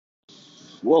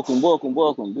Welcome, welcome,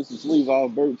 welcome. This is Levi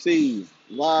Bertie,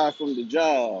 live from the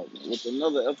job with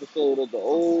another episode of the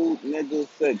Old Nigga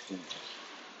Section.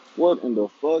 What in the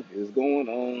fuck is going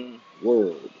on,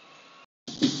 world?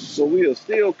 So we are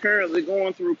still currently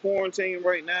going through quarantine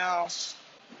right now.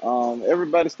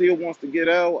 Everybody still wants to get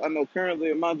out. I know currently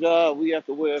at my job we have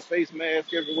to wear a face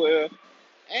mask everywhere,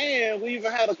 and we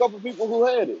even had a couple people who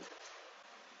had it.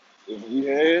 We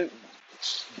had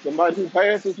somebody who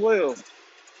passed as well.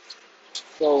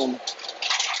 So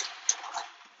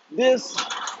this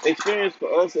experience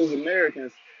for us as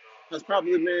Americans has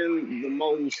probably been the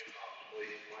most,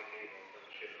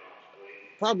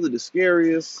 probably the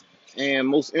scariest and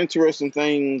most interesting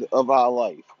thing of our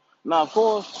life. Now, of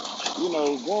course,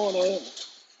 growing up,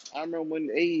 I remember when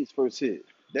the AIDS first hit.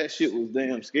 That shit was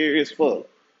damn scary as fuck.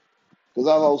 Cause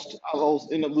I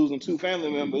lost, ended up losing two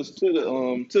family members to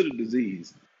the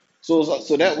disease. So it was like,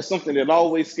 so that was something that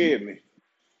always scared me.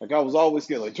 Like I was always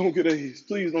scared, like don't get AIDS,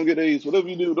 please don't get AIDS. Whatever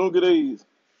you do, don't get AIDS.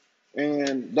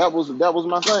 And that was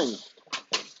my thing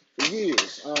for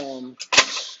years.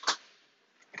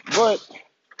 But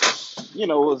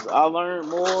as I learned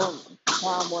more,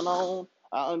 time went on,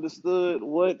 I understood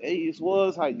what AIDS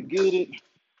was, how you get it,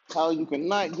 how you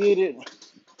cannot get it,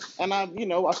 and I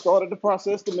started the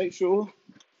process to make sure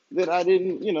that I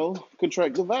didn't,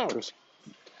 contract the virus.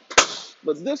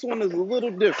 But this one is a little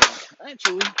different.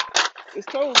 Actually, it's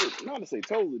totally, not to say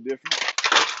totally different,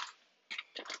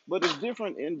 but it's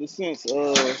different in the sense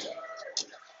of,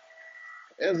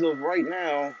 as of right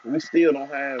now, we still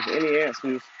don't have any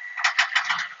answers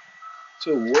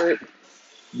to what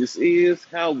this is,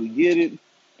 how we get it,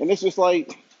 and it's just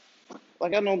like I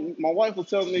know my wife was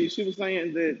telling me, she was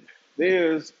saying that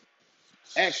there's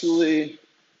actually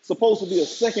supposed to be a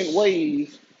second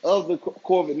wave of the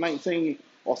COVID-19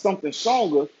 or something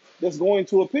stronger that's going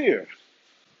to appear.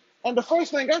 And the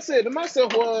first thing I said to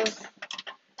myself was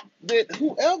that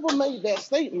whoever made that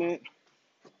statement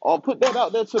or put that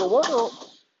out there to the world,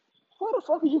 where the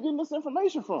fuck are you getting this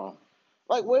information from?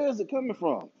 Like, where is it coming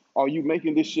from? Are you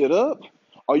making this shit up?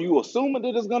 Are you assuming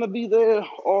that it's going to be there?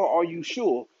 Or are you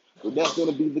sure that that's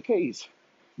going to be the case?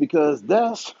 Because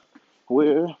that's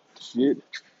where shit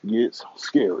gets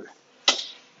scary.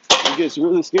 It gets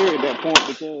really scary at that point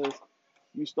because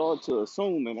you start to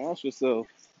assume and ask yourself,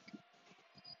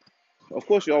 of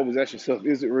course, you always ask yourself,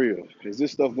 is it real? Is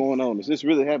this stuff going on? Is this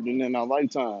really happening in our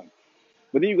lifetime?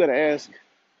 But then you got to ask,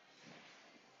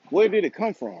 where did it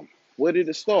come from? Where did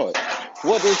it start?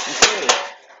 What is the source?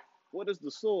 What is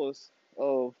the source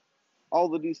of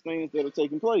all of these things that are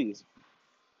taking place?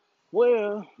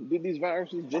 Where did these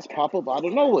viruses just pop up out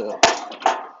of nowhere?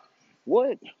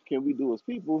 What can we do as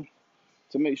people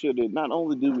to make sure that not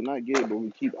only do we not get it, but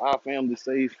we keep our family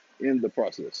safe in the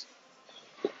process?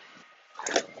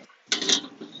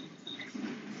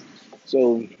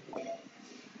 So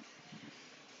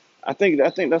I think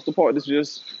that's the part that's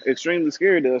just extremely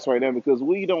scary to us right now because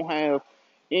we don't have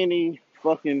any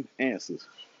fucking answers.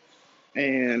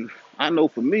 And I know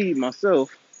for me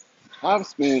myself, I've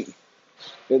spent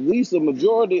at least a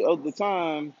majority of the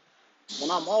time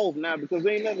when I'm off now because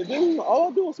there ain't nothing to do.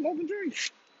 All I do is smoke and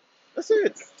drink. That's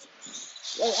it.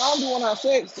 Like I don't want to have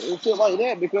sex and shit like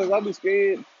that because I'd be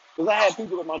scared. Because I had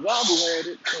people at my job who had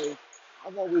it, so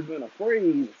I've always been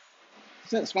afraid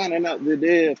since finding out that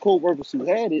there are co-workers who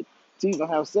had it to even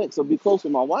have sex or be close to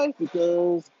my wife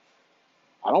because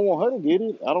I don't want her to get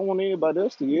it. I don't want anybody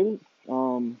else to get it.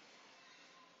 Um,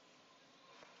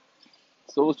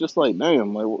 so it's just like,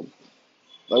 damn, like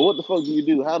what the fuck do you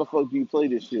do? How the fuck do you play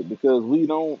this shit? Because we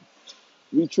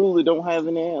truly don't have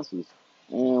any answers,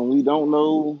 and we don't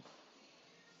know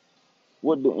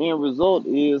what the end result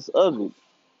is of it.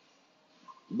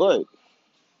 But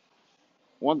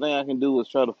one thing I can do is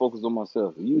try to focus on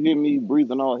myself. If you hear me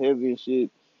breathing all heavy and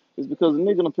shit, it's because the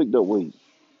nigga done picked up weight.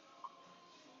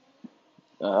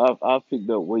 I've picked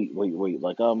up weight.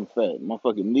 Like I'm fat. My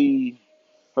fucking knee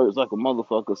hurts like a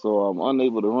motherfucker, so I'm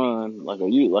unable to run like I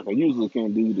usually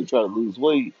can do to try to lose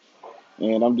weight.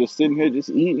 And I'm just sitting here just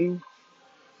eating,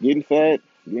 getting fat,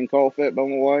 getting called fat by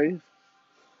my wife,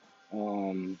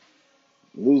 um,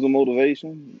 losing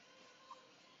motivation,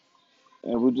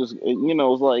 and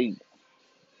it's like,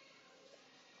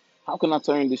 how can I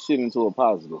turn this shit into a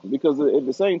positive? Because at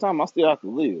the same time, I still have to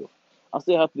live. I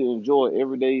still have to enjoy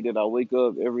every day that I wake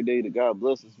up, every day that God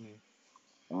blesses me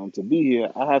to be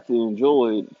here. I have to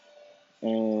enjoy it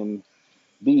and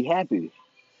be happy.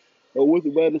 Or with the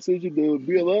bad decision to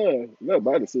be alive. Not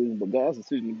my decision, but God's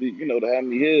decision to be, to have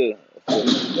me here for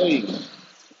another day.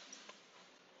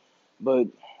 But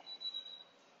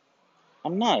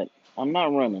I'm not. I'm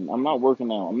not running. I'm not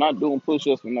working out. I'm not doing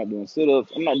push-ups. I'm not doing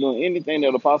sit-ups. I'm not doing anything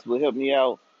that'll possibly help me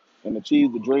out and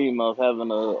achieve the dream of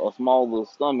having a smaller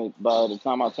stomach by the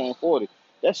time I turn 40.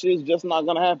 That shit's just not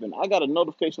gonna happen. I got a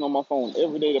notification on my phone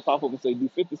every day that pop up and say do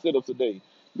 50 sit-ups a day.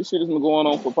 This shit has been going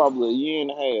on for probably a year and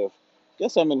a half.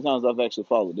 Guess how many times I've actually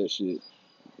followed that shit?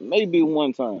 Maybe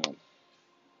one time.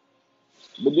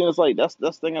 But then it's like that's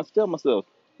the thing I tell myself,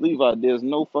 Levi, there's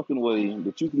no fucking way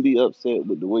that you can be upset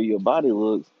with the way your body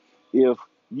looks if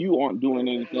you aren't doing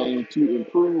anything to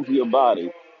improve your body.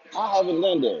 I haven't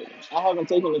done that. I haven't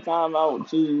taken the time out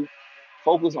to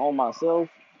focus on myself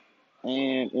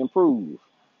and improve.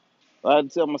 I had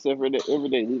to tell myself every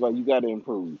day, Levi, you got to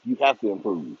improve. You have to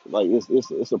improve. Like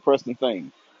it's a pressing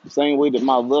thing. The same way that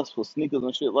my lust for sneakers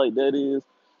and shit like that is,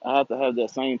 I have to have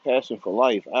that same passion for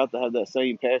life. I have to have that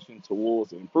same passion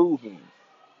towards improving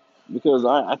because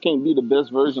I can't be the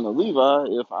best version of Levi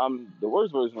if I'm the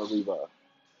worst version of Levi.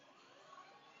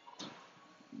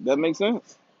 That makes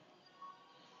sense.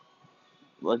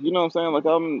 Like you know what I'm saying? Like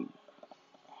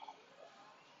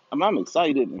I'm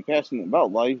excited and passionate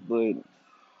about life, but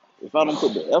if I don't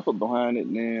put the effort behind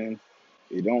it, then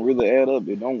it don't really add up.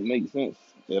 It don't make sense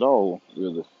at all,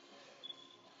 really.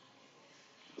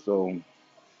 So,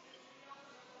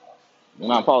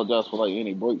 and I apologize for like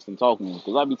any breaks in talking,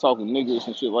 because I be talking niggas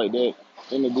and shit like that.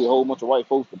 Then there be a whole bunch of white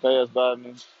folks that pass by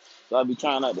me. So I be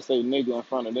trying not to say nigga in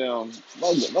front of them.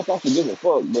 Like I can give a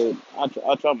fuck, but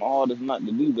I try my hardest not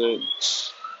to do that.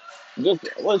 Just,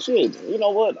 well, shit, you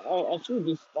know what? I should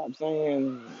just stop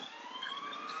saying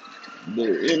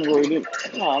the N word.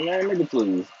 Nah, man, nigga,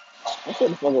 please. I shut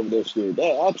the fuck up with that shit.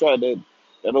 I tried that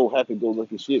old happy go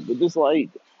lucky shit, but this like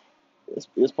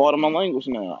it's part of my language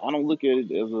now. I don't look at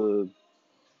it as a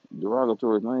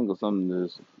derogatory thing or something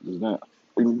that's not.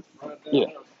 Yeah,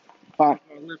 huh?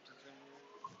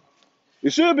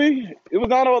 It should be. It was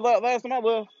not all that last time I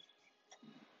left.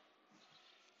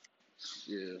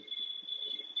 Yeah,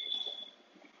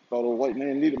 thought a white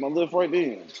man needed my lift right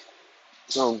then.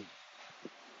 So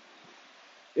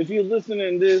if you're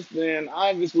listening to this, then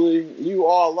obviously you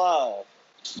are alive.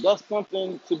 That's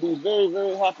something to be very,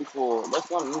 very happy for. That's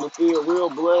something to feel real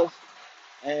blessed,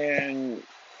 and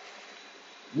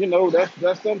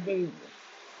that's something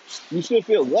you should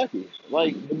feel lucky.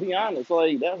 Like to be honest,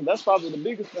 like that's probably the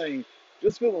biggest thing.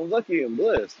 Just feeling lucky and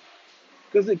blessed,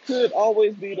 because it could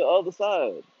always be the other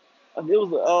side. There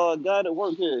was a guy that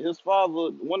worked here. His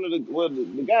father,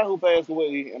 the guy who passed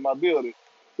away in my building,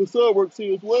 his son works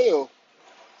here as well.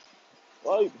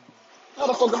 Like, how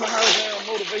the fuck am I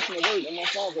having motivation to work and my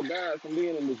father died from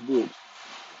being in this bitch?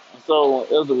 So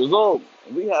as a result,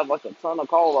 we have like a ton of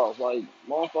call outs, like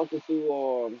motherfuckers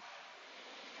who's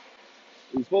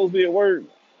supposed to be at work.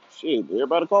 Shit,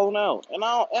 everybody calling out, and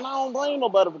I don't blame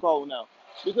nobody for calling out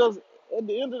because at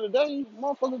the end of the day,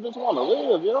 motherfuckers just want to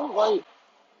live, yo. Like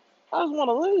I just want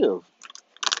to live.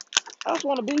 I just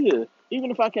want to be here,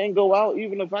 even if I can't go out,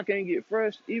 even if I can't get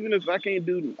fresh, even if I can't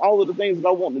do all of the things that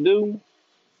I want to do.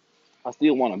 I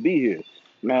still want to be here.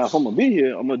 Now, if I'm gonna be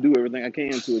here, I'm gonna do everything I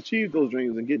can to achieve those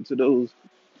dreams and get to those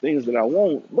things that I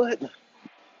want. But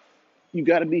you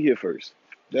got to be here first.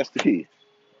 That's the key.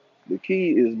 The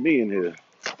key is being here.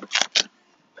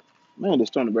 Man,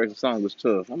 this Tony Braxton song was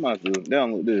tough. I'm about to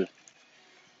download this.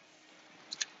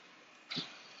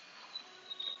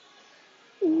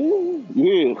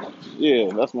 Yeah, yeah,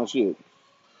 that's my shit.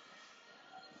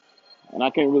 And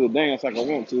I can't really dance like I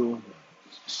want to.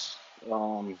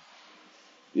 Um,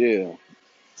 yeah,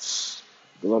 because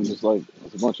I'm just like,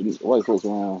 there's a bunch of white folks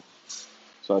around.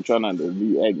 So I try not to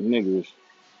be acting niggerish.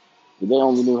 But they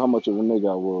only knew how much of a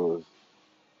nigga I was.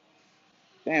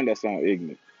 Damn, that sound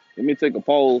ignorant. Let me take a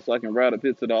pause so I can ride up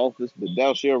here to the office, but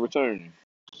thou shall return.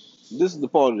 This is the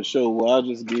part of the show where I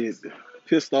just get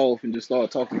pissed off and just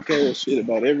start talking cash shit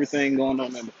about everything going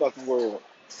on in the fucking world.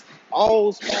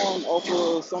 All spawned off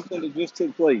of something that just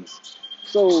took place.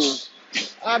 So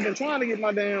I've been trying to get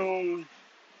my damn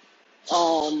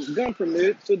gun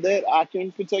permit so that I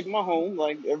can protect my home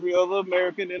like every other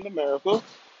American in America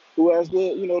who has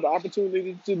the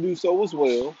opportunity to do so as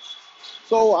well.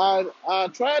 So I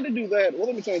tried to do that. Well,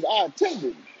 let me change. I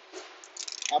attempted.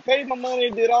 I paid my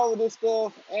money, did all of this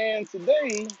stuff, and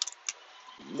today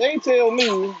they tell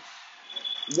me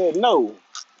that no,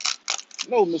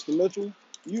 Mr. Mitchell,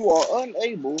 you are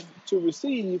unable to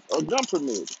receive a gun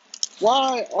permit.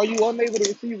 Why are you unable to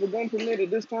receive a gun permit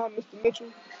at this time, Mr.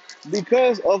 Mitchell?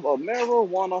 Because of a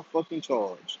marijuana fucking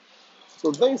charge.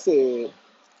 So they said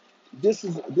this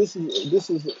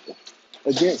is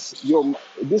against your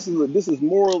this is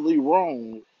morally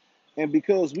wrong, and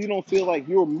because we don't feel like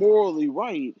you're morally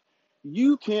right,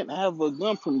 You can't have a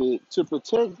gun permit to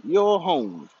protect your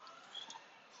home.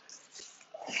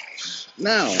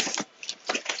 Now,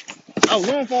 I was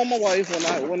on the phone with my wife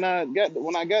when I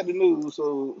got the news,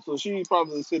 so she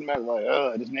probably sitting back like,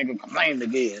 this nigga complained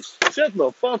again. Shut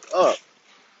the fuck up.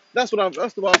 That's what I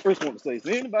first want to say. So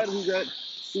anybody who's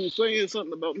saying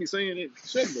something about me saying it,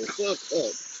 shut the fuck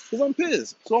up. Cause I'm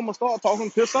pissed. So I'm gonna start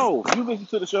talking pissed off. You listen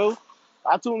to the show,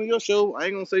 I tune in your show, I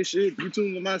ain't gonna say shit. You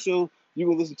tune in my show, you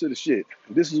gonna listen to the shit.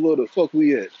 This is where the fuck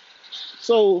we at.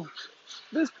 So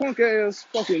this punk ass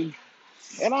fucking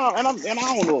I don't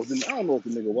know if the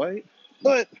nigga white,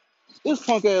 but this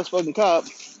punk ass fucking cop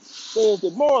says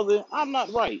that morally I'm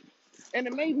not right. And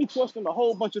it made me question a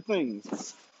whole bunch of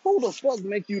things. Who the fuck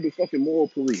make you the fucking moral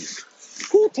police?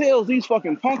 Who tells these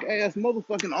fucking punk ass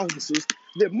motherfucking officers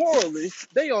that morally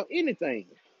they are anything?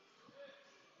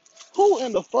 Who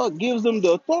in the fuck gives them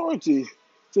the authority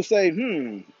to say,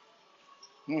 hmm,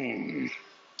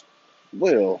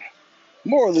 well,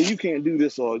 morally you can't do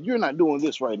this or you're not doing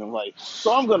this right in life.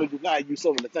 So I'm gonna deny you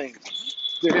some of the things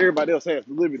that everybody else has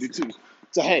the liberty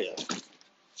to have.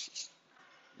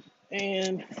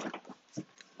 And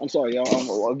I'm sorry,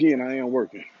 y'all. Again, I am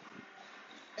working.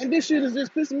 And this shit is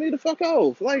just pissing me the fuck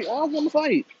off. Like, I want to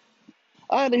fight.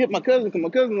 I had to hit my cousin because my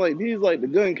cousin, like, he's like the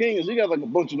gun king. And he got like a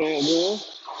bunch of damn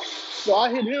guns. So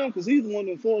I hit him because he's the one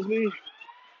that forced me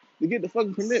to get the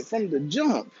fucking permit from the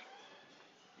jump.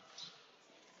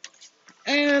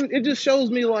 And it just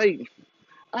shows me, like,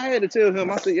 I had to tell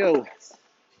him, I said, yo,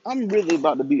 I'm really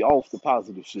about to be off the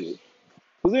positive shit.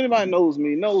 Because anybody knows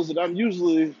me knows that I'm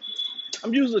usually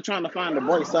trying to find the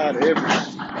bright side of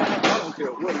everything. I don't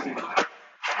care what it is.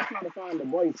 I'm trying to find the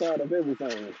bright side of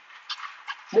everything.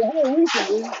 But more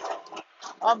recently,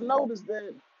 I've noticed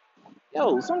that,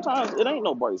 yo, sometimes it ain't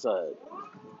no bright side.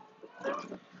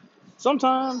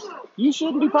 Sometimes you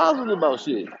shouldn't be positive about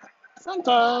shit.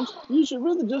 Sometimes you should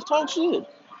really just talk shit.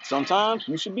 Sometimes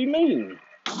you should be mean.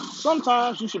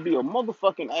 Sometimes you should be a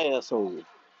motherfucking asshole.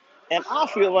 And I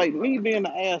feel like me being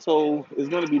an asshole is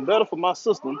going to be better for my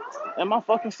system and my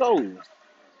fucking soul.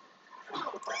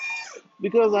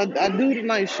 Because I do the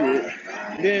nice shit,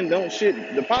 then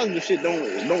the positive shit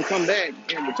don't come back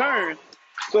in return.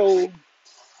 So,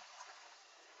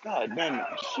 god damn it,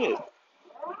 shit.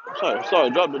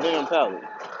 Sorry, drop the damn pallet.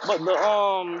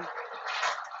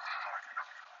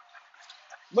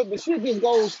 But the shit just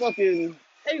goes fucking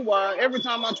haywire every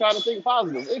time I try to think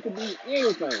positive. It could be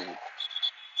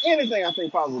anything I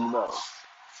think positive about.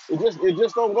 It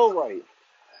just don't go right.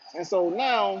 And so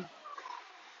now,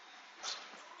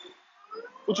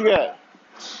 what you got?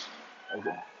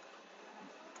 Okay.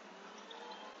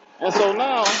 And so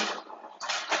now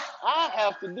I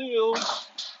have to deal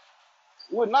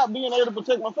with not being able to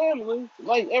protect my family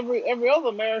like every other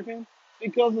American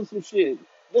because of some shit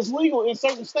that's legal in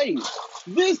certain states.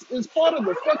 This is part of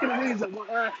the fucking reason why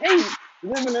I hate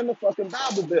living in the fucking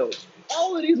Bible Belt.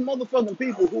 All of these motherfucking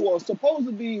people who are supposed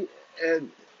to be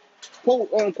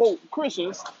quote unquote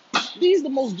Christians, these the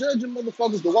most judging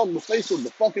motherfuckers to walk the face of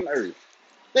the fucking earth.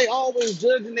 They always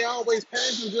judging, they always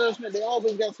passing judgment, they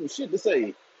always got some shit to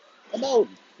say about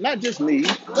not just me,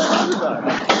 but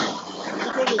everybody.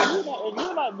 Because if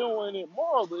you're not doing it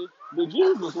morally, the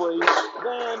Jesus way,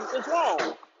 then it's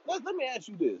wrong. Let me ask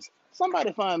you this.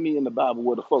 Somebody find me in the Bible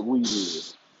where the fuck weed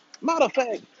is. Matter of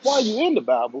fact, while you in the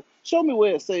Bible, show me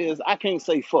where it says I can't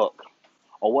say fuck.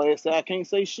 Or where it says I can't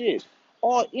say shit.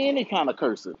 Or any kind of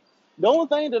cursing. The only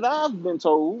thing that I've been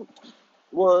told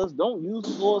was don't use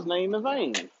the Lord's name in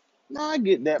vain. Now I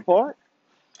get that part.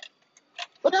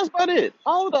 But that's about it.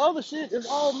 All the other shit is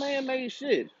all man-made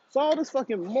shit. So all this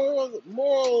fucking moral,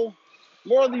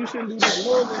 you shouldn't do this,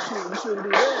 moral, you shouldn't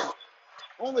do that,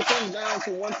 only comes down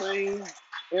to one thing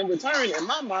in return. In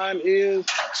my mind, is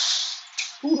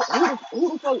who the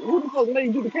fuck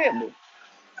made you the captain?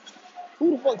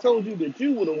 Who the fuck told you that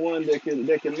you were the one that can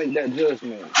make that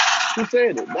judgment? Who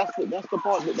said it? That's the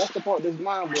part that's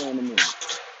mind blowing to me.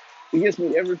 It gets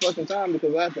me every fucking time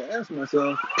because I have to ask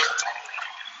myself,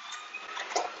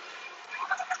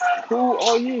 who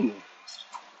are you?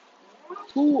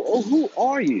 Who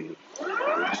are you?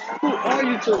 Who are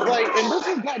you to like? And this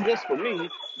is not just for me.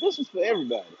 This is for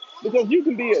everybody. Because you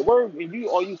can be at work and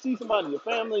you see somebody in your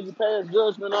family you pass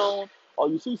judgment on, or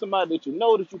you see somebody that you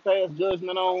know that you pass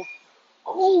judgment on.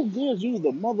 Who gives you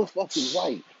the motherfucking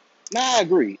right? Now I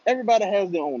agree. Everybody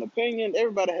has their own opinion.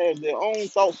 Everybody has their own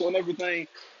thoughts on everything.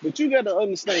 But you got to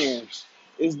understand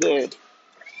is that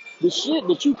the shit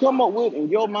that you come up with in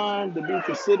your mind to be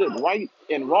considered right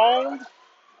and wrong,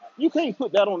 you can't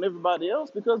put that on everybody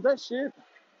else because that shit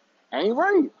ain't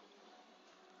right.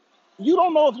 You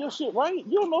don't know if your shit right.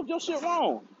 You don't know if your shit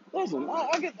wrong. Listen,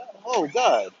 I get that. Oh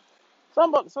God,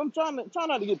 some trying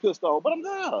not to get pissed off, but I'm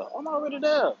there. I'm already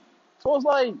there. So it's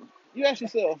like you ask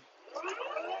yourself,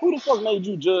 who the fuck made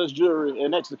you judge, jury,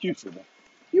 and executioner?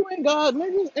 You ain't God,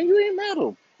 nigga, and you ain't met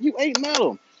him. You ain't met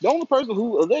him. The only person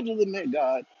who allegedly met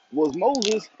God was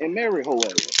Moses and Mary, her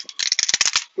ass.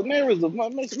 But Mary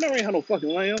ain't had no fucking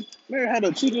lamb. Mary had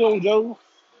a cheated on Joe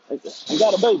and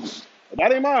got a baby.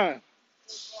 That ain't mine,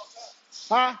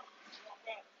 huh?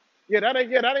 Yeah, that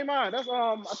ain't mine. That's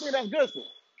I think that's Gus's.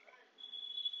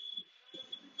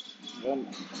 Um,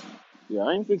 yeah,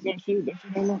 I ain't fix that shit. That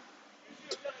shit ain't no.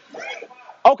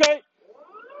 Okay,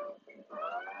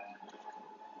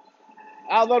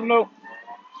 I'll let them know.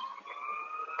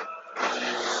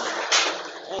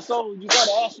 And so you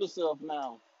gotta ask yourself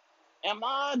now: am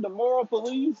I the moral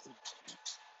police?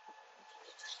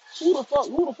 Who the fuck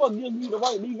gives me the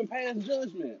right to even pass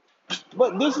judgment?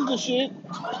 But this is the shit.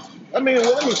 I mean,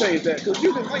 well, let me change that because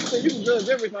you can, like I said, you can judge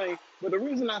everything. But the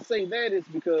reason I say that is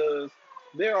because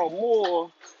there are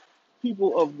more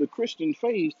people of the Christian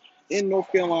faith in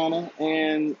North Carolina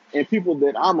and people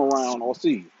that I'm around or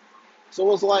see.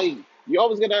 So it's like you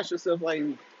always gotta ask yourself, like,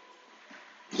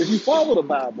 if you follow the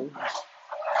Bible,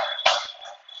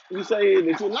 you say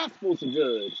that you're not supposed to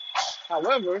judge.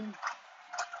 However,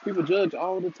 people judge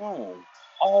all the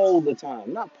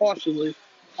time, not partially,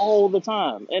 all the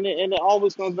time, and it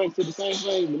always comes back to the same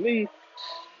thing to me.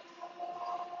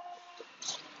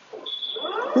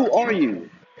 Who are you?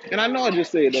 And I know I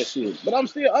just said that shit, but I'm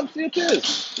still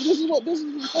pissed. This is what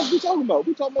the fuck we talking about.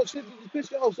 We talking about shit that just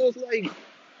pissed you off. So it's like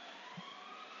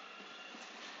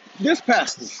this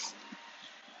pastor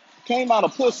came out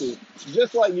of pussy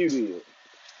just like you did.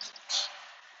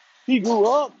 He grew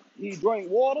up, he drank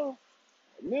water,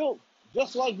 milk,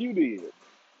 just like you did.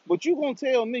 But you gonna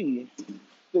tell me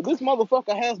that this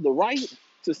motherfucker has the right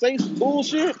to say some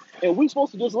bullshit and we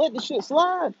supposed to just let the shit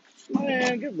slide?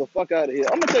 Man, get the fuck out of here.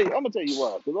 I'm gonna tell you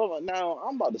why. Because now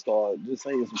I'm about to start just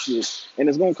saying some shit and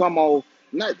it's gonna come off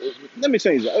not let me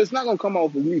change it. It's not gonna come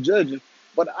off as me judging,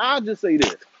 but I'll just say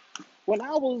this. When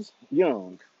I was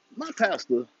young, my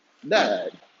pastor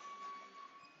died,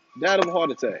 died of a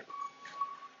heart attack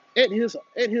at his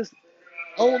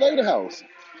old lady house.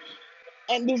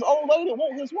 And this old lady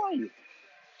want his wife.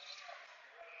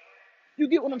 You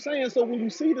get what I'm saying? So when you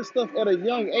see this stuff at a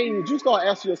young age, you start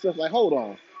asking yourself, like, hold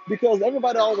on. Because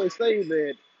everybody always say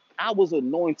that I was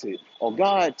anointed, or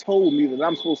God told me that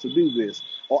I'm supposed to do this,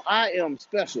 or I am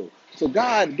special. So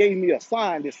God gave me a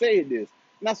sign that said this.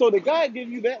 Now, so did God give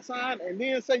you that sign and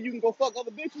then say you can go fuck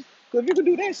other bitches? Because if you can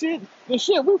do that shit, then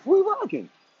shit, we rocking.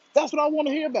 That's what I want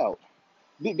to hear about.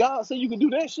 Did God say you can do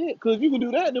that shit? Because if you can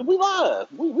do that, then we live.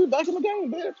 We back in the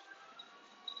game, bitch.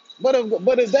 But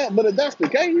if that's the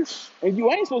case, and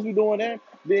you ain't supposed to be doing that,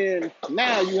 then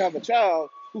now you have a child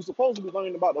who's supposed to be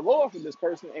learning about the Lord from this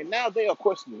person, and now they are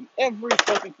questioning every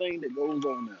fucking thing that goes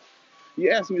on now.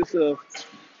 You ask yourself,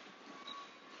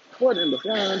 what in the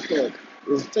flying fuck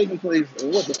is taking place,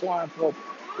 and what the flying fuck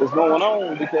is going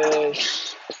on?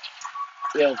 Because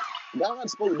if God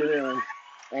spoke to them,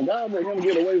 and God let him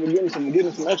get away with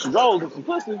getting some extra draws and some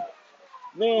pussy,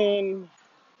 then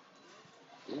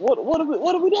what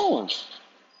are we doing?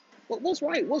 What's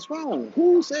right? What's wrong?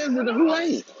 Who says it and who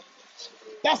ain't?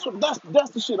 That's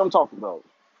the shit I'm talking about.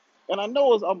 And I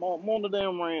know I'm on the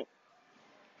damn rant,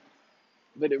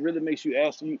 but it really makes you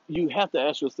ask you have to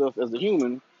ask yourself as a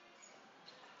human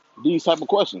these type of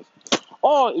questions.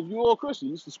 Or if you're a Christian,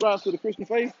 you subscribe to the Christian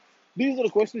faith, these are the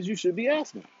questions you should be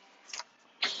asking.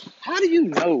 How do you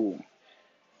know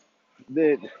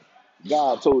that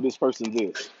God told this person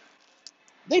this?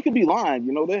 They could be lying,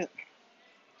 you know that?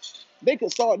 They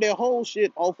could start their whole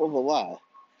shit off of a lie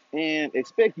and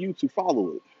expect you to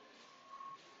follow it.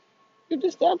 I'm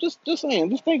just saying,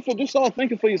 just start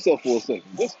thinking for yourself for a second.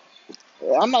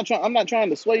 I'm not trying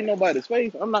to sway nobody's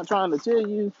faith. I'm not trying to tell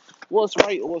you what's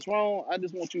right or what's wrong. I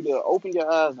just want you to open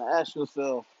your eyes and ask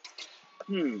yourself,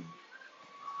 hmm,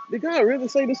 did God really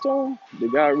say this to him?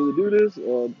 Did God really do this?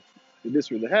 Or did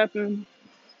this really happen?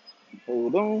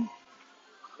 Hold on.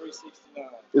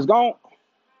 It's gone?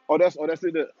 Oh that's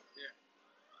it.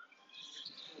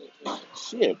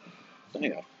 Shit.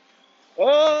 Damn.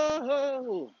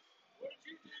 Oh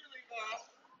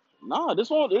nah, this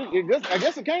one I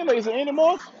guess it can't laser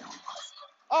anymore.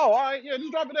 Oh, all right, yeah,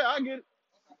 just drop it there. I get it.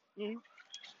 Mhm.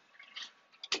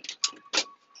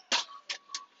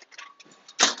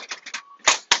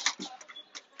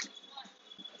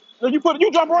 So you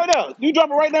drop it right there. You drop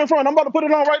it right there in front. I'm about to put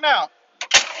it on right now.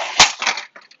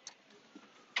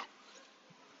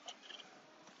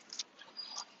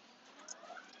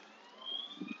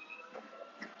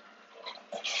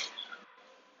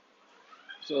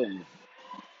 So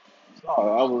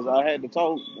sorry, I had to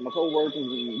talk to my coworkers,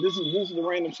 and this is the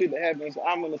random shit that happens.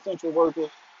 I'm an essential worker,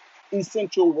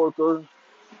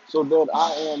 so that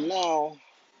I am now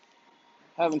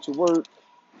having to work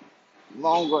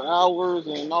longer hours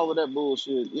and all of that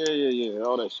bullshit. Yeah,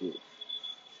 all that shit.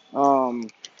 Um,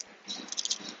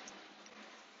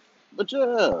 but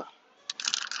yeah,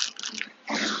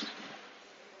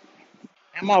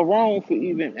 am I wrong for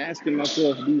even asking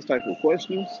myself these type of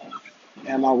questions?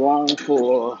 Am I wrong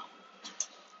for?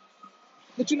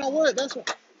 But you know what? That's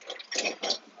what,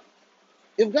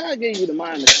 if God gave you the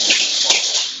mind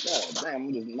to, God damn,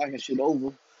 I'm just knocking shit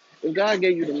over. If God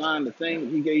gave you the mind to think,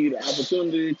 He gave you the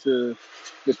opportunity to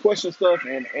question stuff,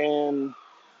 and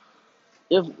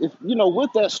if you know,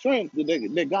 with that strength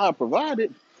that God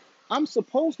provided, I'm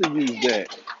supposed to use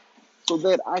that so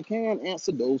that I can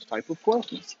answer those type of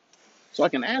questions. So I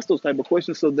can ask those type of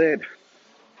questions so that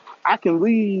I can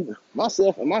lead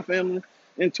myself and my family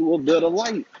into a better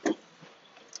light.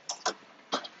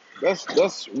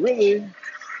 That's really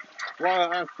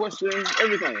why I question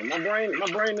everything. My brain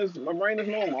is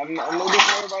normal. I'm no different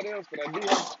from everybody else, but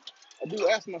I do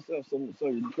ask myself some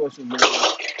certain questions.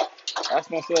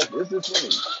 Ask myself, is this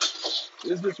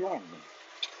right? Is this wrong?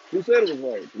 Who said it was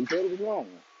right? Who said it was wrong?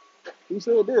 Who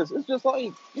said this? It's just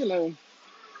like,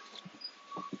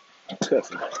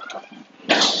 cussing,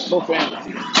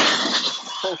 profanity,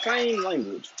 profane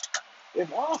language.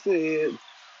 If I said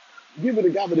give it a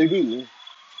gobbledygook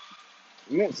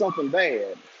meant something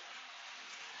bad,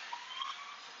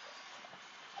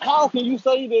 how can you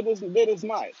say that it's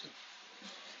not?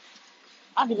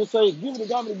 I can just say give it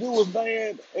a gobbledygook was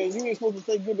bad, and you ain't supposed to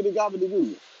say give it a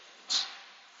gobbledygook.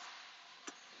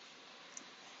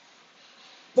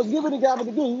 But give it a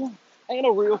gobbledygook ain't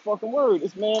a real fucking word.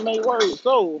 It's man-made word.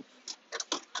 So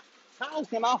how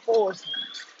can I force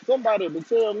somebody to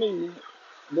tell me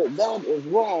that that is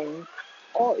wrong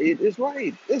or it is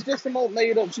right? It's just some old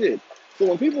made up shit. So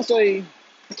when people say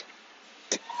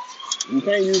you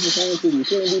can't use the same thing, you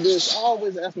can't do this, I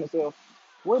always ask myself,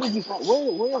 where did you find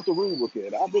where's the rule book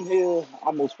at? I've been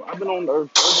on the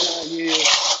earth 39 years,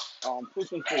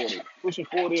 pushing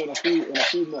 40 in a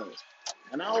few months.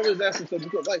 And I always ask myself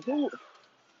because like who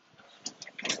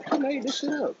made this shit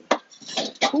up?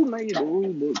 Who made the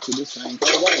rule book to this thing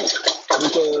called life?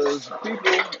 Because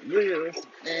people live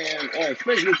and are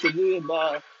expected to live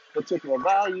by particular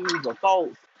values or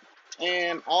thoughts.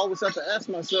 And I always have to ask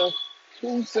myself,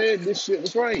 who said this shit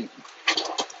was right?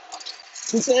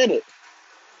 Who said it?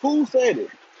 Who said it?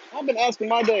 I've been asking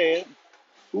my dad,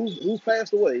 who's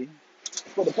passed away,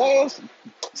 for the past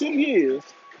 10 years,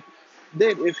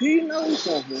 that if he knows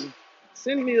something,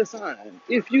 send me a sign.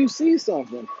 If you see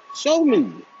something, show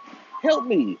me, help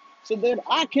me, so that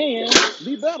I can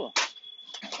be better.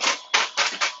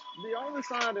 The only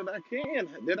sign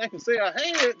that I can say I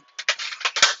had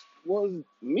was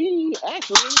me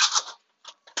actually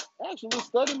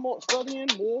studying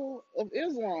more of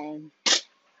Islam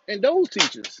and those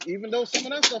teachers. Even though some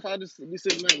of that stuff I just be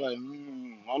sitting there like,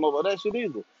 I don't know about that shit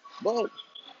either. But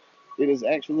it is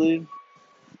actually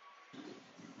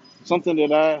something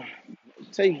that I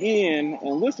take in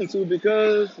and listen to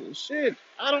because shit,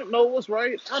 I don't know what's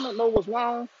right. I don't know what's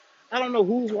wrong. I don't know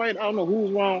who's right. I don't know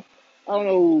who's wrong. I don't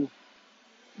know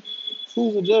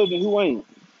who's a judge and who ain't.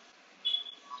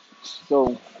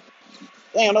 So,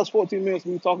 damn, that's 14 minutes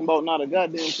we talking about not a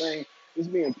goddamn thing.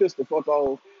 Just being pissed the fuck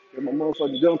off that my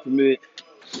motherfucking gun permit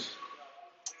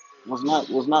was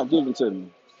not given to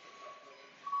me.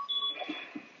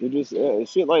 It just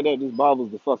shit like that just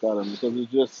bothers the fuck out of me because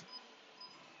it's just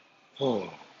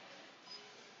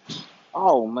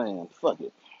oh man, fuck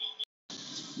it.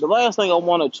 The last thing I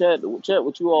want to chat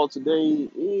with you all today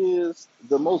is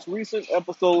the most recent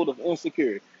episode of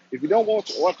Insecure. If you don't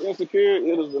watch Insecure,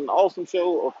 it is an awesome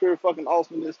show of pure fucking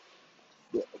awesomeness.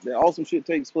 The awesome shit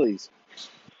takes place.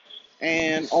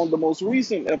 And on the most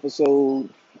recent episode,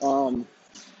 um,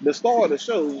 the star of the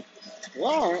show,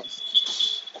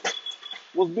 Lawrence,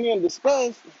 was being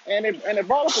discussed, and it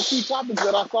brought up a few topics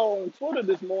that I saw on Twitter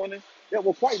this morning that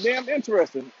were quite damn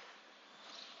interesting.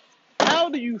 How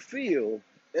do you feel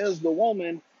as the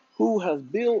woman who has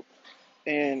built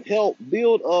and helped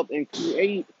build up and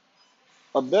create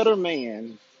a better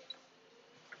man?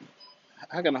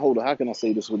 How can I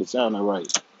say this with it sounding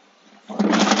right?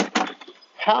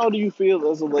 How do you feel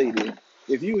as a lady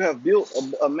if you have built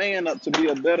a man up to be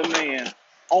a better man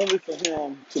only for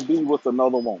him to be with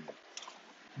another woman?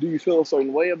 Do you feel a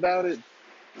certain way about it?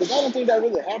 Because I don't think that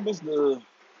really happens to.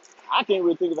 I can't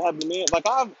really think of it happening to men. Like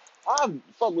I've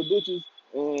fucked with bitches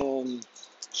and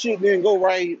shit didn't go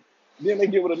right. Then they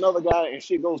get with another guy and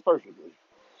shit goes perfectly.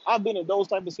 I've been in those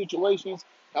type of situations.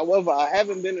 However, I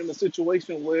haven't been in a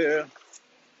situation where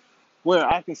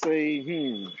I can say,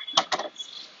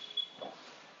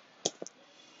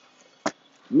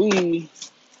 me,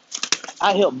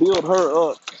 I helped build her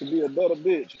up to be a better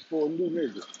bitch for a new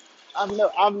nigga. I've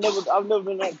never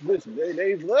been in that position.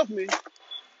 They've left me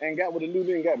and got with a new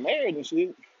nigga and got married and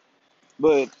shit.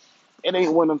 But it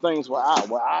ain't one of them things where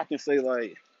I can say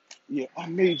like, yeah, I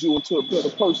made you into a better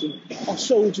person. I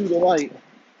showed you the light,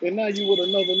 and now you with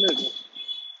another nigga.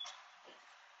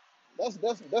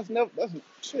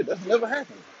 That's never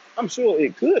happened. I'm sure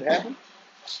it could happen,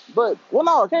 but well,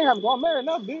 no, it can't happen. 'Cause I'm married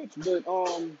now, bitch. But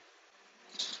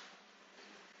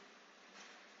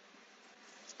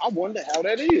I wonder how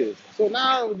that is. So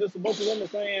now it's just a bunch of women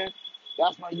saying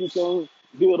that's why you can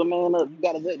build a man up. You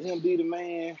gotta let him be the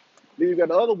man. Then you got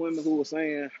the other women who are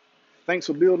saying thanks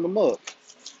for building them up.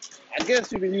 I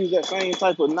guess you can use that same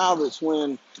type of knowledge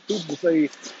when people say,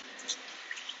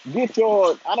 get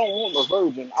your, I don't want a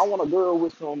virgin. I want a girl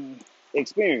with some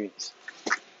experience.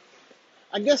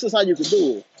 I guess that's how you can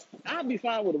do it. I'd be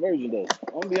fine with a virgin though.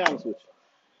 I'm gonna be honest with you.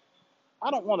 I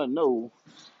don't want to know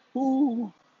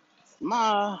who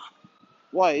my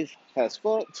wife has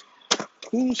fucked,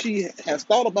 who she has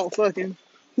thought about fucking,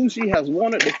 who she has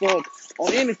wanted to fuck, or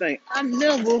anything. I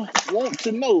never want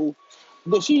to know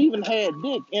that she even had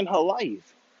dick in her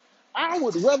life. I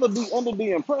would rather be under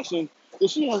the impression that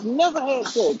she has never had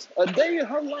sex a day in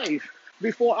her life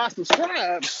before I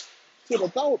subscribe to the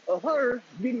thought of her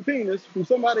getting penis from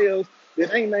somebody else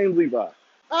that ain't named Levi.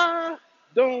 I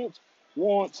don't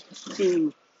want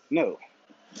to know.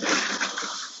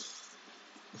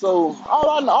 So all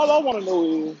I want to know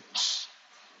is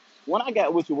when I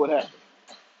got with you, what happened?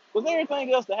 Because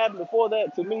everything else that happened before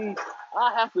that, to me,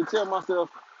 I have to tell myself,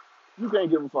 you can't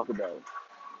give a fuck about it.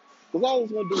 Because all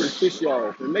it's going to do is piss you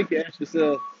off and make you ask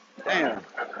yourself, damn,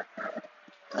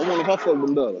 I wonder if I fucked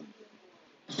him better.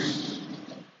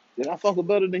 Did I fuck her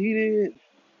better than he did?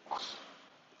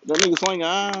 That nigga swing her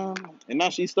arm, and now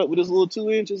she's stuck with this little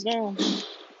 2 inches down.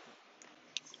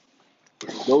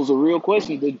 Those are real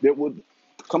questions that would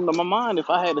come to my mind if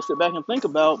I had to sit back and think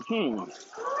about,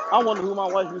 I wonder who my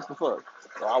wife used to fuck.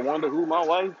 Or I wonder who my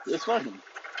wife is fucking.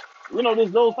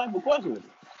 There's those type of questions.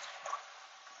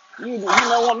 You know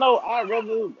what? No, I'd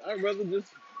rather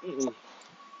mm-mm,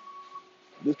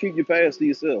 just keep your past to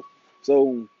yourself.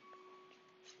 So,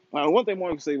 one thing more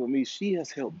I can say with me, she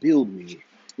has helped build me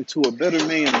into a better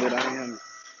man that I am,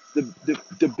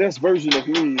 the best version of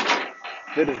me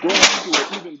that is going into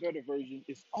an even better version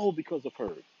is all because of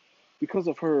her. Because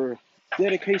of her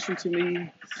dedication to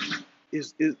me,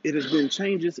 it has been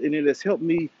changes and it has helped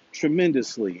me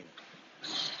tremendously.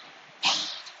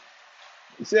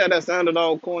 You see how that sounded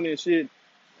all corny and shit?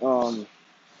 Um,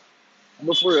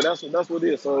 but for real, that's what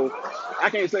it is. So I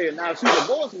can't say it now. If she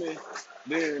divorced me,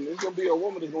 then it's gonna be a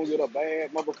woman that's gonna get a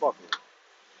bad motherfucker.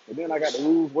 And then I got to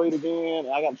lose weight again.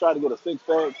 I got to try to get a 6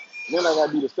 pack. Then I got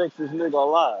to be the sexiest nigga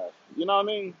alive. You know what I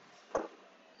mean?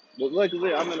 But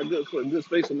luckily, I'm in a good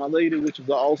space with my lady, which is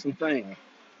an awesome thing.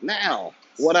 Now,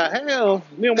 what I have,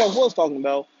 me and what was talking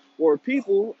about, were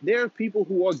people. There are people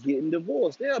who are getting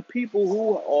divorced. There are people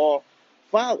who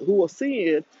are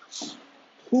seeing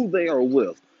who they are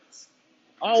with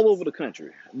all over the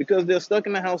country because they're stuck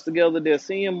in the house together. They're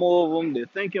seeing more of them. They're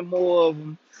thinking more of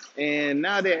them, and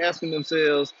now they're asking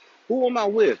themselves, "Who am I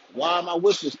with? Why am I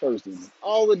with this person?"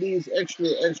 All of these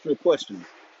extra questions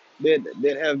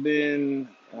that have been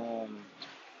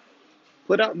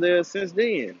put out there since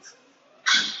then.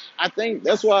 I think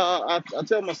that's why I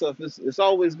tell myself it's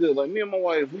always good. Like me and my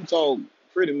wife, we talk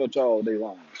pretty much all day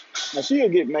long. Now she'll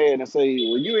get mad and say,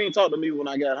 "Well, you ain't talk to me when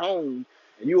I got home,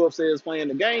 and you upstairs playing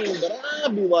the game." But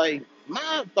I'll be like,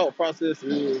 my thought process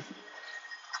is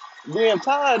the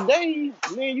entire day,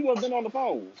 me and you have been on the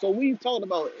phone, so we've talked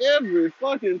about every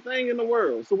fucking thing in the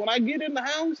world. So when I get in the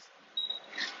house,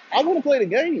 I want to play the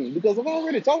game because I've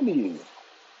already talked to you.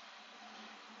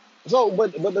 So,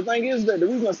 but the thing is that the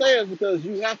reason I say it is because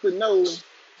you have to know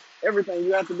everything.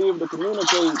 You have to be able to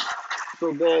communicate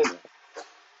so that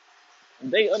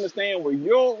they understand where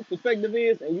your perspective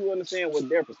is and you understand what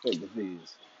their perspective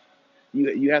is.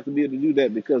 You have to be able to do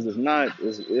that because if not,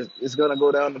 it's gonna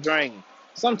go down the drain.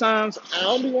 Sometimes I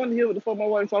only want to hear what the fuck my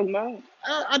wife's talking about.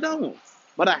 I don't,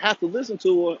 but I have to listen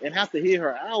to her and have to hear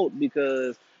her out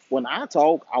because when I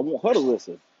talk, I want her to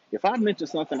listen. If I mention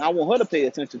something, I want her to pay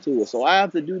attention to it. So I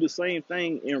have to do the same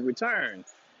thing in return,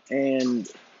 and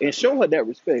show her that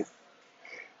respect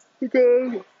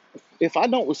because if I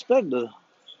don't respect her,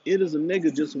 it is a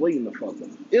nigga just waiting to fuck her.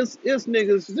 It's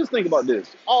niggas. Just think about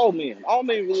this. All men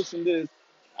who listen to this.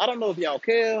 I don't know if y'all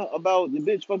care about your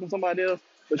bitch fucking somebody else,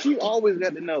 But you always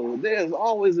got to know there's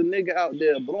always a nigga out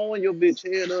there blowing your bitch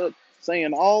head up,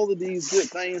 saying all of these good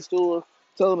things to her,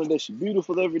 telling her that she's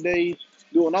beautiful every day,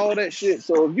 doing all that shit.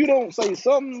 So if you don't say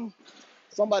something,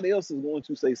 somebody else is going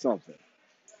to say something.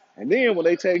 And then when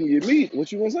they tagging your meat,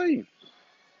 what you gonna say?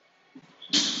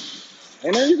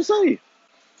 And then you can say.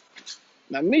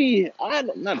 Now me,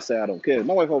 not to say I don't care.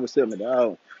 My wife always tell me that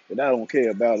I don't care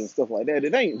about it and stuff like that.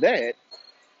 It ain't that.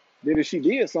 That if she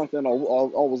did something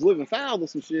or was living foul or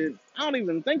some shit, I don't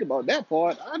even think about that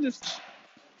part.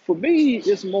 For me,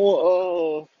 it's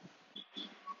more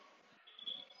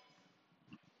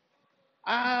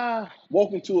I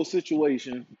walk into a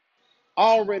situation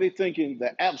already thinking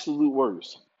the absolute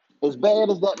worst. As bad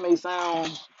as that may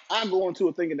sound, I go into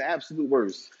it thinking the absolute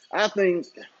worst. I think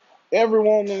every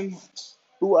woman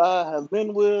who I have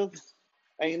been with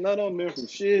ain't none of them been from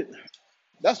shit.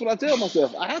 That's what I tell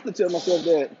myself. I have to tell myself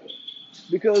that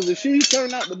because if she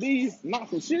turned out to be not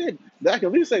from shit, then I can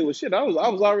at least say, well, shit, I was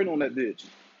already on that bitch.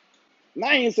 And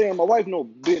I ain't saying my wife no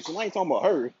bitch, and I ain't talking about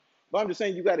her, but I'm just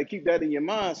saying you got to keep that in your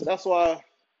mind. So that's why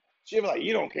she be like,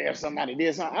 you don't care if somebody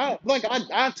did something.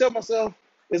 I tell myself,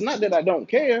 it's not that I don't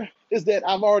care, it's that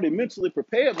I've already mentally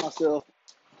prepared myself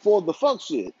for the fuck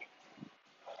shit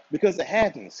because it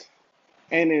happens.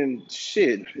 And in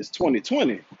shit, it's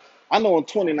 2020. I know in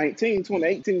 2019,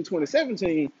 2018,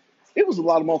 2017, it was a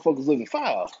lot of motherfuckers living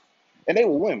foul, and they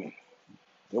were women.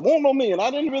 There weren't no men. I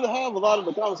didn't really have a lot of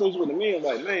the conversation with the men.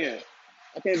 Like, man,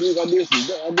 I can't believe I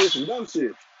did some dumb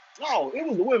shit. No, it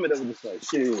was the women that were just like,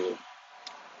 shit.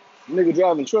 Nigga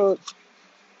driving trucks,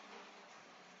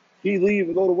 he leave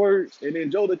and go to work, and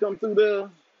then Joe to come through there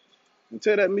and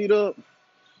tear that meat up,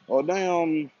 or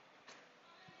damn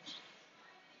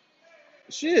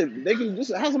shit. They can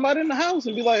just have somebody in the house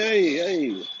and be like,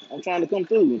 hey, I'm trying to come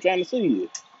through. I'm trying to see you.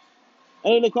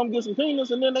 And then they come get some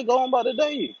peanuts, and then they go on by the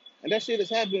day. And that shit has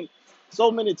happened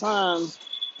so many times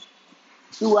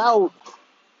throughout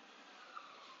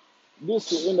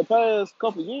this in the past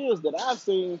couple of years that I've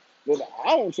seen that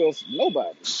I don't trust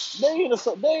nobody. They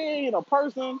ain't a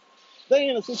person. They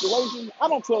ain't a situation. I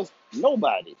don't trust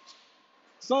nobody.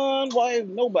 Son, wife,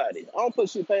 nobody. I don't put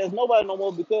shit past nobody no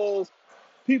more because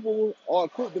people are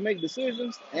quick to make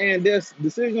decisions, and their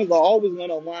decisions are always going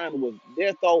to align with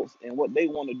their thoughts and what they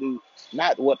want to do,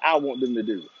 not what I want them to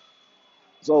do.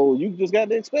 So you just got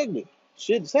to expect it.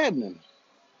 Shit's happening.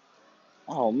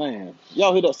 Oh man,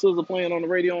 y'all hear that SZA playing on the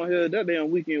radio on here? That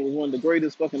damn weekend was one of the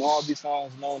greatest fucking R&B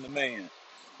songs known to man.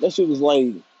 That shit was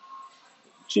like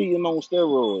cheating on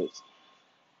steroids.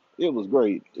 It was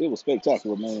great. It was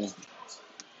spectacular, man.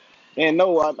 And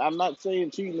no, I'm not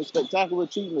saying cheating is spectacular.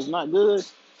 Cheating is not good.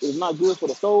 It's not good for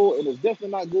the soul, and it's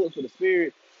definitely not good for the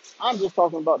spirit. I'm just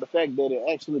talking about the fact that it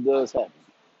actually does happen.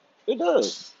 It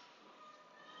does.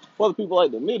 Whether people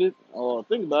like to admit it or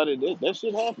think about it, that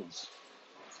shit happens.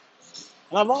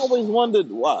 And I've always wondered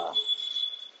why.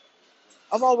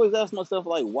 I've always asked myself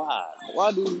like, why?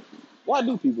 Why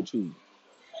do people cheat?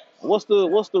 What's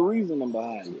the reasoning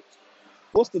behind it?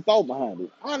 What's the thought behind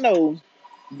it? I know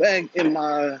back in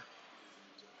my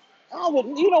I would,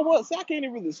 you know what? See, I can't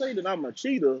even really say that I'm a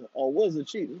cheater or was a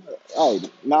cheater. All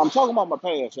right, now I'm talking about my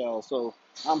past, y'all. So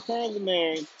I'm currently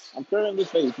married. I'm currently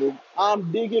faithful.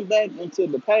 I'm digging back into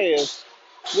the past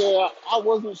where I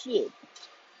wasn't shit.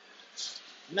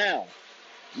 Now,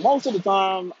 most of the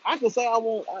time, I can say I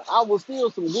was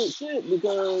still some good shit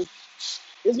because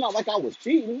it's not like I was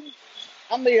cheating.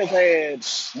 I may have had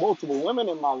multiple women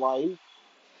in my life,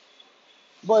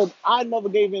 but I never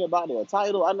gave anybody a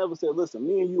title. I never said, "Listen,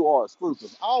 me and you are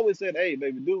exclusive." I always said, "Hey,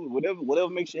 baby, do whatever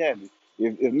makes you happy.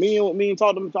 If me and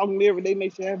talking to me every day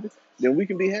makes you happy, then we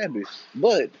can be happy."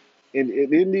 But in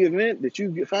the event that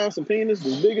you find some penis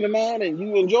that's bigger than mine and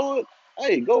you enjoy it,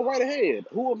 hey, go right ahead.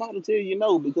 Who am I to tell you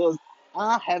no? Because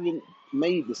I haven't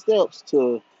made the steps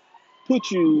to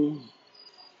put you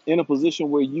in a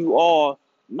position where you are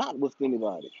not with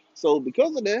anybody. So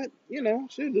because of that,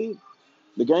 shit, dude,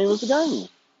 the game is the game.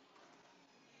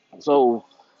 So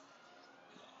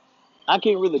I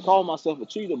can't really call myself a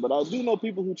cheater, but I do know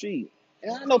people who cheat.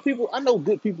 And I know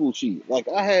good people who cheat. Like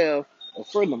I have a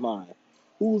friend of mine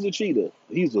who's a cheater.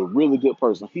 He's a really good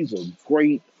person. He's a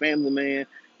great family man.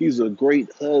 He's a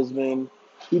great husband.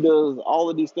 He does all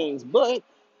of these things. But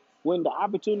when the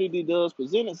opportunity does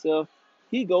present itself,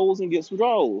 he goes and gets some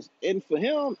draws. And for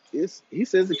him, he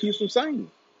says it keeps him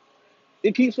sane.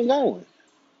 It keeps him going.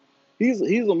 He's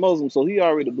a Muslim, so he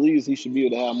already believes he should be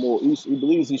able to have more. He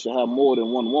believes he should have more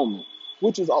than one woman,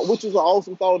 which is an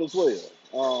awesome thought as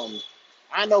well.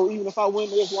 I know even if I went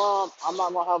to Islam, I'm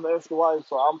not gonna have an extra wife,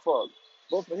 so I'm fucked.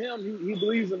 But for him, he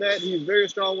believes in that. He's very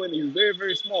strong with it. He's very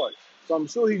very smart. So I'm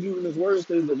sure he's using his words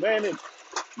to his advantage,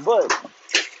 but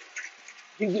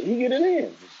he get it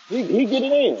in. He get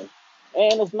it in.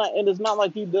 And it's not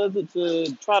like he does it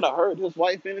to try to hurt his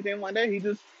wife or anything like that. He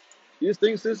just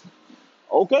thinks it's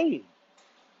okay.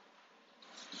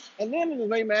 And then it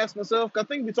made me ask myself, 'cause I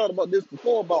think we talked about this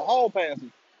before about hall passes.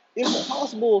 Is it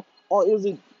possible or is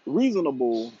it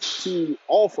reasonable to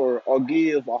offer or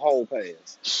give a hall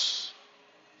pass?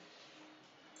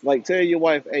 Like tell your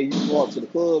wife, hey, you can go out to the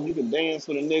club, you can dance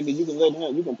with a nigga, you can let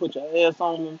him, you can put your ass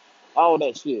on him, all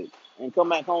that shit, and come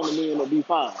back home to me and it'll be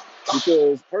fine.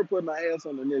 Because her putting her ass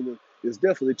on the nigga is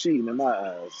definitely cheating in my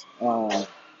eyes.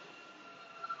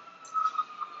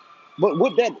 But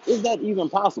with that, is that even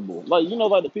possible? Like,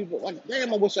 like the people, like,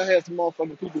 damn, I wish I had some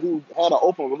motherfucking people who had an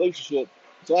open relationship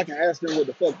so I can ask them what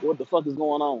the fuck is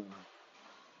going on.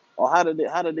 Or how did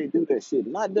they do that shit?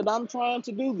 Not that I'm trying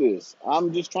to do this.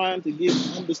 I'm just trying to get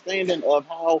an understanding of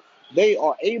how they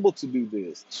are able to do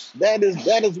this. That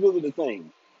is really the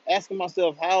thing. Asking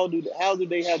myself how do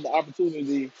they have the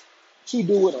opportunity to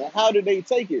do it and how do they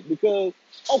take it? Because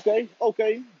okay,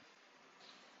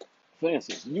 for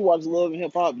instance, you watch Love and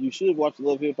Hip Hop, you should watch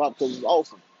Love and Hip Hop because it's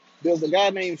awesome. There's a guy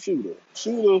named Shooter.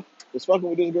 Shooter was fucking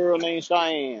with this girl named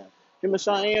Cheyenne. Him and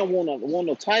Cheyenne won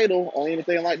a title or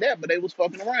anything like that, but they was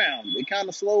fucking around. They kind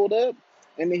of slowed up,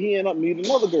 and then he ended up meeting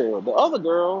another girl. The other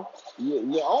girl,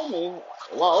 Wyoming,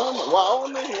 whatever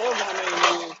her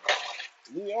name is,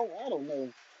 I don't know.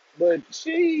 But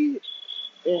she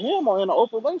and him are in an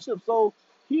open relationship. So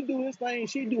he do his thing,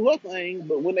 she do her thing,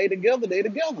 but when they together, they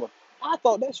together. I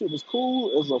thought that shit was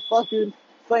cool as a fucking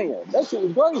fan. That shit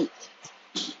was great.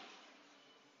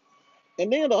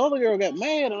 And then the other girl got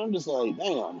mad, and I'm just like,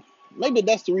 damn, maybe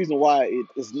that's the reason why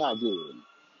it's not good.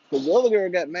 Because the other girl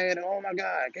got mad, and oh my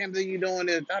God, I can't believe you doing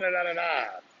this, da da da da da.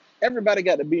 Everybody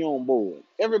got to be on board.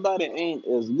 Everybody ain't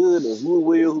as good as Lou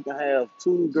Will, who can have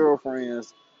two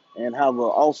girlfriends and have an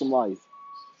awesome life.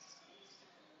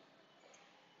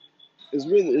 It's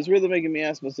really making me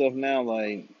ask myself now,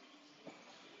 like,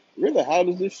 really, how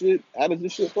does this shit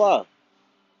fly?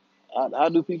 How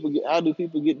do people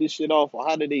get this shit off, or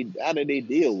how do they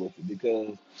deal with it?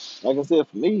 Because, like I said,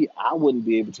 for me, I wouldn't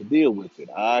be able to deal with it.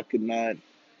 I could not.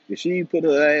 If she put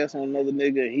her ass on another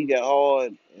nigga and he got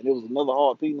hard, and it was another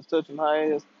hard penis touching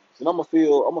her ass, then I'm gonna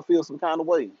feel some kind of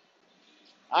way.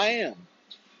 I am,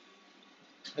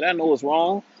 and I know it's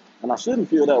wrong, and I shouldn't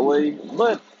feel that way,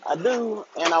 but I do,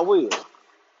 and I will.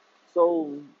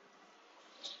 So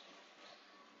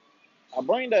I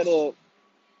bring that up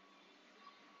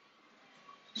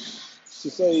to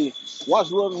say,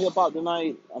 watch Love and Hip Hop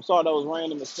tonight. I'm sorry that was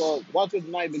random as fuck. Watch it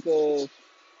tonight because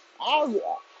I,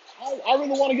 I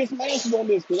really want to get some answers on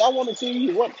this because I want to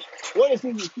see what is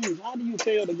his excuse. How do you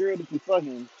tell the girl that you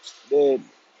fucking that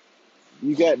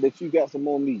you got some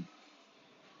more meat?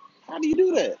 How do you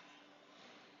do that?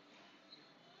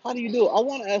 How do you do it? I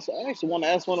actually want to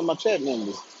ask one of my chat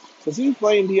members because he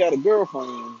claimed he had a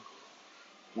girlfriend,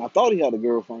 and I thought he had a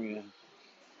girlfriend,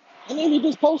 and then he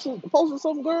just posted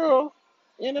some girl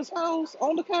in his house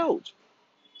on the couch.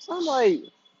 So I'm like,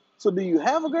 so do you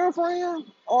have a girlfriend,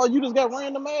 or you just got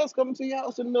random ass coming to your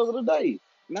house in the middle of the day?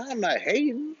 Now I'm not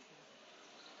hating.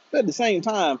 But at the same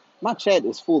time, my chat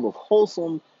is full of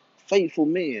wholesome, faithful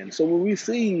men. So when we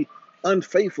see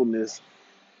unfaithfulness,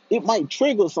 it might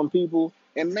trigger some people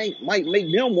and might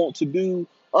make them want to do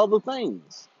other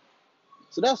things.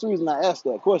 So that's the reason I asked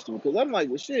that question because I'm like,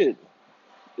 well, shit.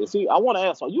 See, I want to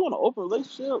ask, are you in an open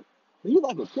relationship? You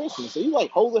like a Christian, so you like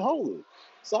holy, holy.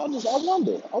 So I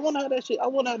wonder how that shit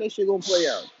gonna play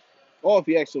out. Or if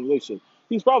he actually in a relationship,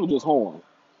 he's probably just horny.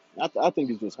 I think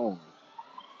he's just horny.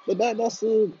 But that's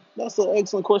an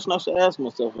excellent question I should ask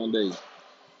myself one day.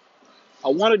 I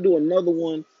want to do another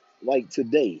one like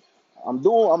today. I'm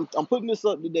putting this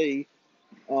up today.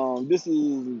 This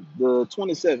is the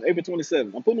 27th, April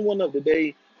 27th. I'm putting one up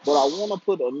today, but I want to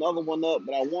put another one up.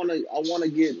 But I want to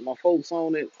get my folks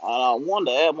on it. I want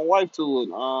to add my wife to it.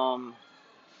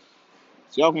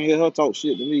 So y'all can hear her talk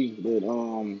shit to me. But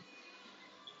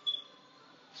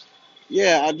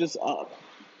yeah,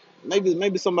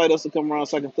 maybe somebody else will come around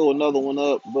so I can throw another one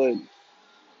up. But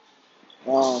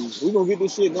we're gonna get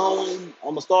this shit going.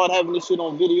 I'm gonna start having this shit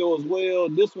on video as well.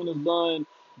 This one is done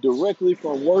directly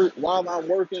from work while I'm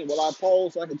working, while I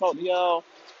pause so I can talk to y'all.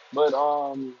 But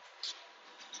I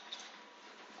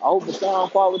hope the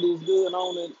sound quality is good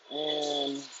on it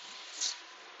and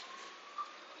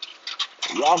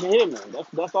y'all can hear me.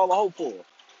 That's all I hope for.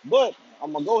 But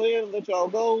I'm gonna go ahead and let y'all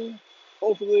go.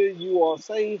 Hopefully you are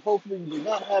safe. Hopefully you do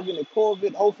not have any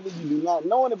COVID. Hopefully you do not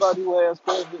know anybody who has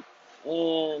COVID.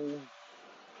 And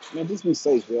man, just be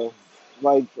safe, yo.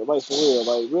 Like for real,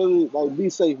 like really, like be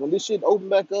safe. When this shit open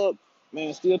back up,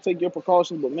 man, still take your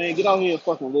precautions, but man, get out here and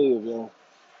fucking live, yo.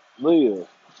 Live.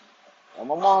 My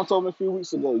mom told me a few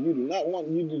weeks ago, you do not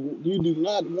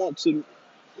want to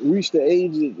reach the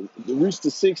age, reach the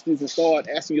 60s and start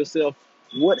asking yourself,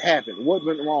 what happened? What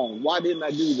went wrong? Why didn't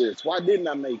I do this? Why didn't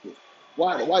I make it?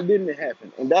 Why didn't it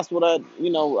happen? And that's what I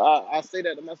say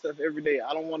that to myself every day.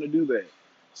 I don't want to do that.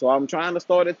 So I'm trying to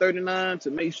start at 39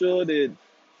 to make sure that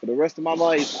for the rest of my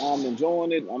life, I'm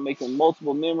enjoying it. I'm making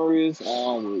multiple memories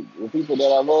with people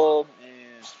that I love,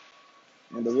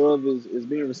 and the love is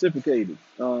being reciprocated.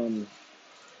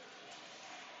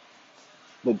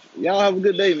 But y'all have a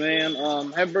good day, man.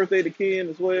 Happy birthday to Ken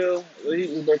as well.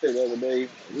 His birthday the other day.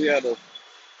 We had a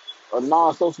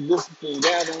non-social distancing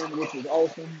gathering, which was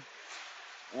awesome.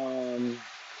 Um,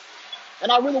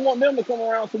 and I really want them to come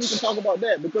around so we can talk about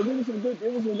that because it was some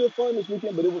good fun this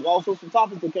weekend. But it was also some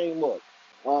topics that came up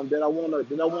that I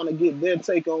wanna get their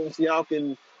take on, so y'all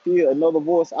can hear another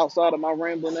voice outside of my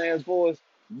rambling ass voice.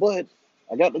 But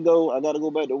I got to go. I got to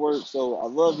go back to work. So I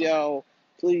love y'all.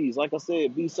 Please, like I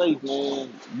said, be safe,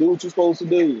 man. Do what you're supposed to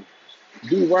do.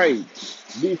 Be right.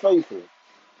 Be faithful.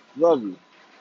 Love you.